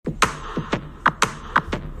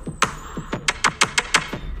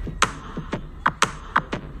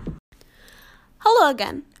Hello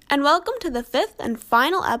again, and welcome to the fifth and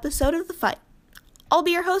final episode of The Fight. I'll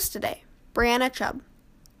be your host today, Brianna Chubb.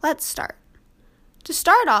 Let's start. To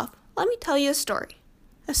start off, let me tell you a story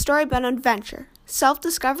about adventure,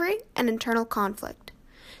 self-discovery, and internal conflict.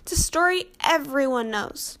 It's a story everyone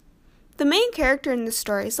knows. The main character in this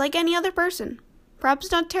story is like any other person,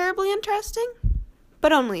 perhaps not terribly interesting,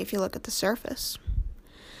 but only if you look at the surface.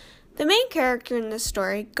 The main character in this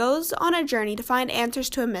story goes on a journey to find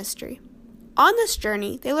answers to a mystery. On this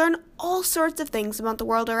journey, they learn all sorts of things about the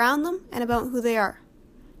world around them and about who they are.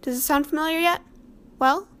 Does it sound familiar yet?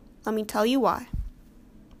 Well, let me tell you why.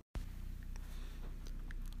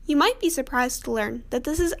 You might be surprised to learn that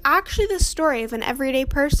this is actually the story of an everyday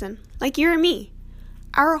person, like you or me.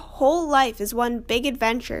 Our whole life is one big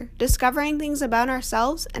adventure, discovering things about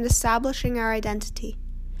ourselves and establishing our identity.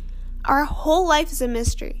 Our whole life is a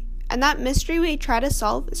mystery, and that mystery we try to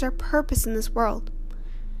solve is our purpose in this world.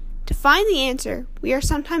 To find the answer, we are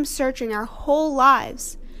sometimes searching our whole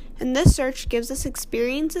lives, and this search gives us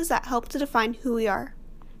experiences that help to define who we are,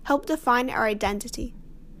 help define our identity.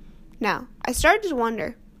 Now, I started to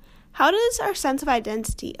wonder, how does our sense of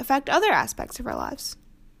identity affect other aspects of our lives?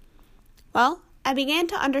 Well, I began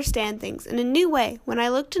to understand things in a new way when I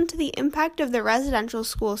looked into the impact of the residential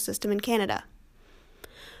school system in Canada.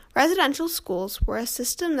 Residential schools were a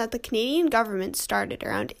system that the Canadian government started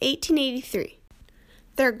around 1883.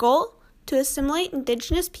 Their goal? To assimilate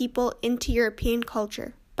Indigenous people into European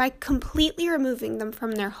culture by completely removing them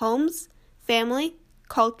from their homes, family,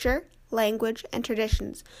 culture, language, and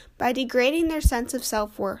traditions by degrading their sense of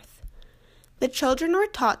self-worth. The children were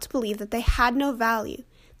taught to believe that they had no value.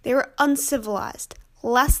 They were uncivilized,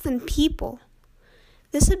 less than people.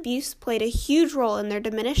 This abuse played a huge role in their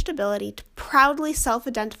diminished ability to proudly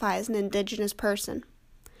self-identify as an Indigenous person.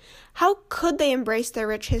 How could they embrace their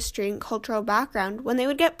rich history and cultural background when they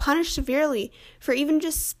would get punished severely for even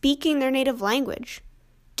just speaking their native language?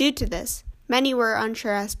 Due to this, many were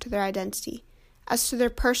unsure as to their identity, as to their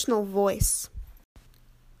personal voice.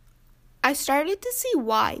 I started to see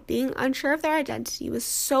why being unsure of their identity was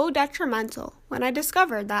so detrimental when I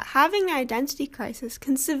discovered that having an identity crisis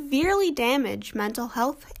can severely damage mental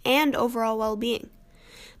health and overall well-being.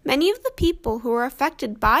 Many of the people who were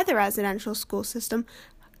affected by the residential school system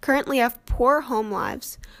currently have poor home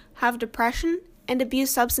lives, have depression, and abuse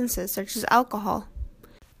substances such as alcohol.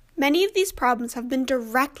 Many of these problems have been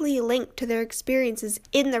directly linked to their experiences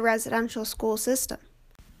in the residential school system.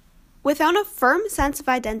 Without a firm sense of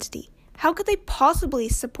identity, how could they possibly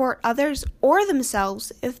support others or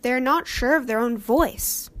themselves if they're not sure of their own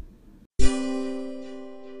voice?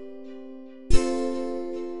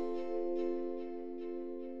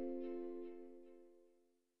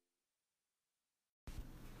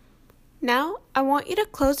 Now, I want you to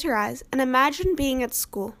close your eyes and imagine being at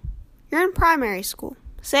school. You're in primary school,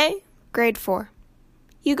 say, grade 4.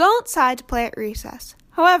 You go outside to play at recess.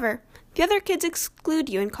 However, the other kids exclude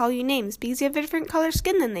you and call you names because you have a different color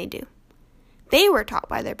skin than they do. They were taught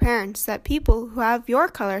by their parents that people who have your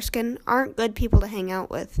color skin aren't good people to hang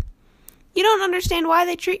out with. You don't understand why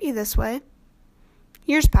they treat you this way.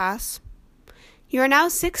 Years pass. You are now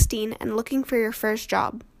 16 and looking for your first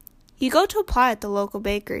job. You go to apply at the local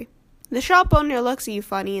bakery. The shop owner looks at you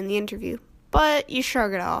funny in the interview, but you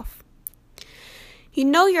shrug it off. You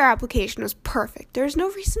know your application was perfect. There is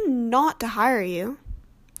no reason not to hire you.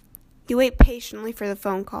 You wait patiently for the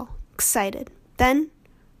phone call, excited. Then,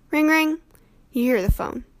 ring ring, you hear the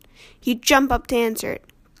phone. You jump up to answer it,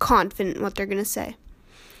 confident in what they're going to say.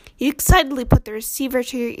 You excitedly put the receiver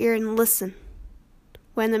to your ear and listen.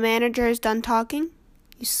 When the manager is done talking,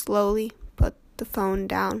 you slowly put the phone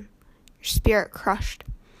down, your spirit crushed.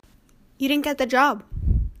 You didn't get the job.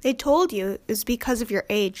 They told you it was because of your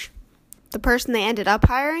age. The person they ended up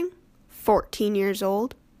hiring, 14 years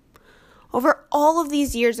old. Over all of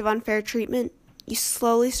these years of unfair treatment, you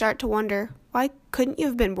slowly start to wonder, why couldn't you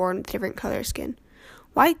have been born with different color skin?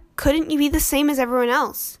 Why couldn't you be the same as everyone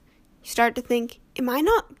else? You start to think, am I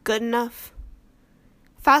not good enough?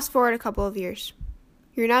 Fast forward a couple of years.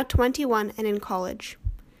 You're now 21 and in college.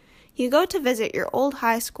 You go to visit your old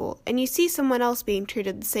high school and you see someone else being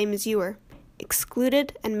treated the same as you were,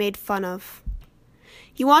 excluded and made fun of.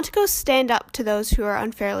 You want to go stand up to those who are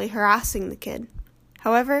unfairly harassing the kid.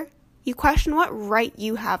 However, you question what right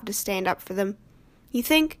you have to stand up for them. You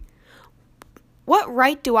think, what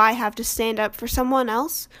right do I have to stand up for someone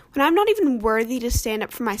else when I'm not even worthy to stand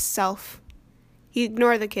up for myself? You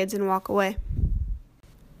ignore the kids and walk away.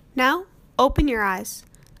 Now, open your eyes.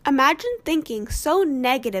 Imagine thinking so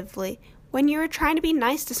negatively when you were trying to be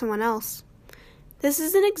nice to someone else. This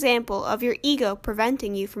is an example of your ego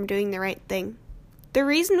preventing you from doing the right thing. The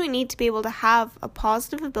reason we need to be able to have a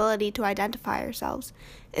positive ability to identify ourselves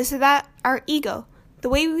is so that our ego, the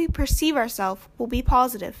way we perceive ourselves, will be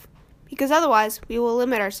positive, because otherwise we will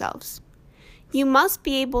limit ourselves. You must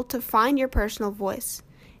be able to find your personal voice,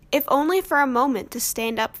 if only for a moment, to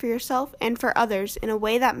stand up for yourself and for others in a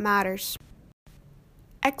way that matters.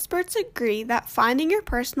 Experts agree that finding your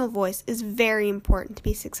personal voice is very important to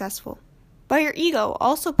be successful, but your ego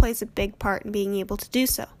also plays a big part in being able to do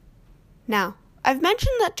so. Now, I've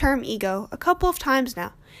mentioned that term ego a couple of times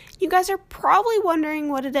now. You guys are probably wondering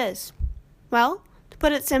what it is. Well, to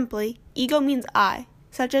put it simply, ego means I,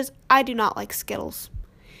 such as I do not like Skittles.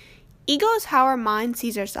 Ego is how our mind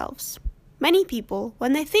sees ourselves. Many people,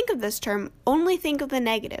 when they think of this term, only think of the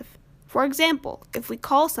negative. For example, if we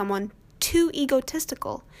call someone too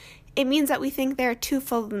egotistical, it means that we think they are too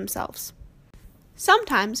full of themselves.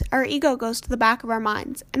 Sometimes our ego goes to the back of our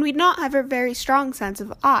minds, and we do not have a very strong sense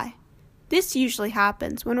of I. This usually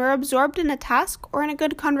happens when we're absorbed in a task or in a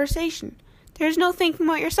good conversation. There's no thinking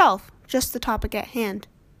about yourself, just the topic at hand.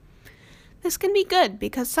 This can be good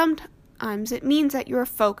because sometimes it means that you are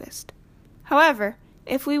focused. However,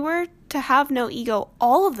 if we were to have no ego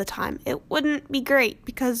all of the time, it wouldn't be great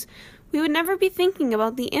because we would never be thinking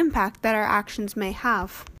about the impact that our actions may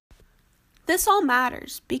have. This all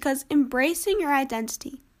matters because embracing your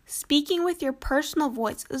identity, speaking with your personal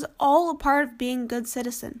voice, is all a part of being a good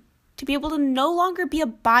citizen. To be able to no longer be a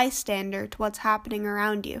bystander to what's happening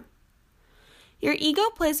around you. Your ego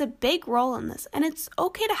plays a big role in this, and it's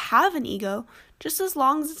okay to have an ego, just as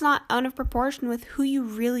long as it's not out of proportion with who you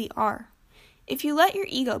really are. If you let your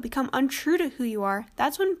ego become untrue to who you are,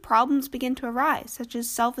 that's when problems begin to arise, such as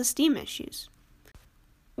self-esteem issues.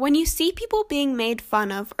 When you see people being made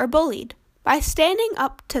fun of or bullied, by standing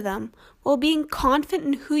up to them while being confident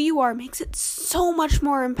in who you are makes it so much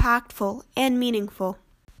more impactful and meaningful.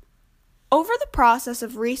 Over the process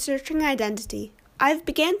of researching identity, I've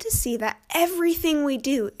began to see that everything we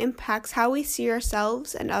do impacts how we see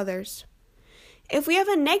ourselves and others. If we have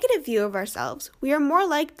a negative view of ourselves, we are more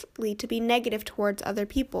likely to be negative towards other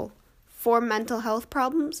people, form mental health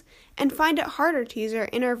problems, and find it harder to use our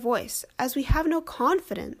inner voice as we have no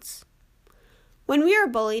confidence. When we are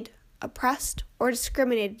bullied, oppressed, or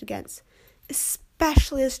discriminated against,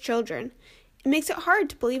 especially as children, it makes it hard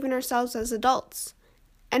to believe in ourselves as adults.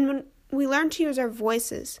 And when we learn to use our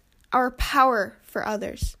voices, our power for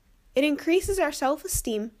others, it increases our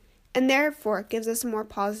self-esteem and therefore gives us a more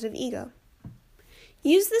positive ego.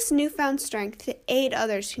 Use this newfound strength to aid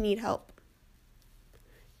others who need help.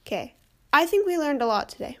 Okay, I think we learned a lot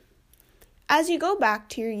today. As you go back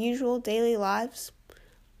to your usual daily lives,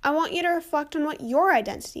 I want you to reflect on what your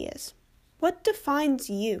identity is. What defines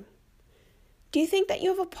you? Do you think that you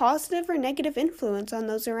have a positive or negative influence on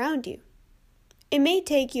those around you? It may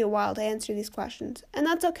take you a while to answer these questions, and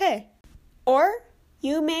that's okay. Or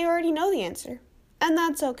you may already know the answer, and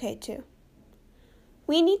that's okay too.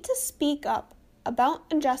 We need to speak up about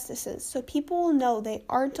injustices so people will know they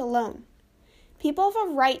aren't alone. People have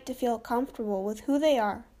a right to feel comfortable with who they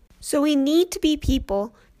are. So we need to be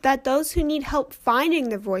people that those who need help finding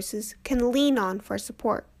their voices can lean on for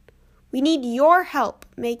support. We need your help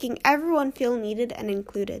making everyone feel needed and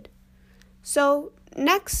included. So,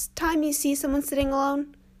 next time you see someone sitting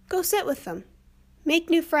alone, go sit with them. Make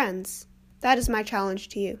new friends. That is my challenge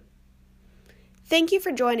to you. Thank you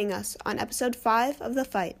for joining us on episode 5 of The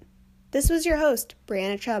Fight. This was your host,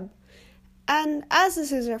 Brianna Chubb. And as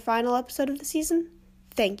this is our final episode of the season,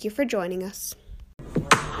 thank you for joining us.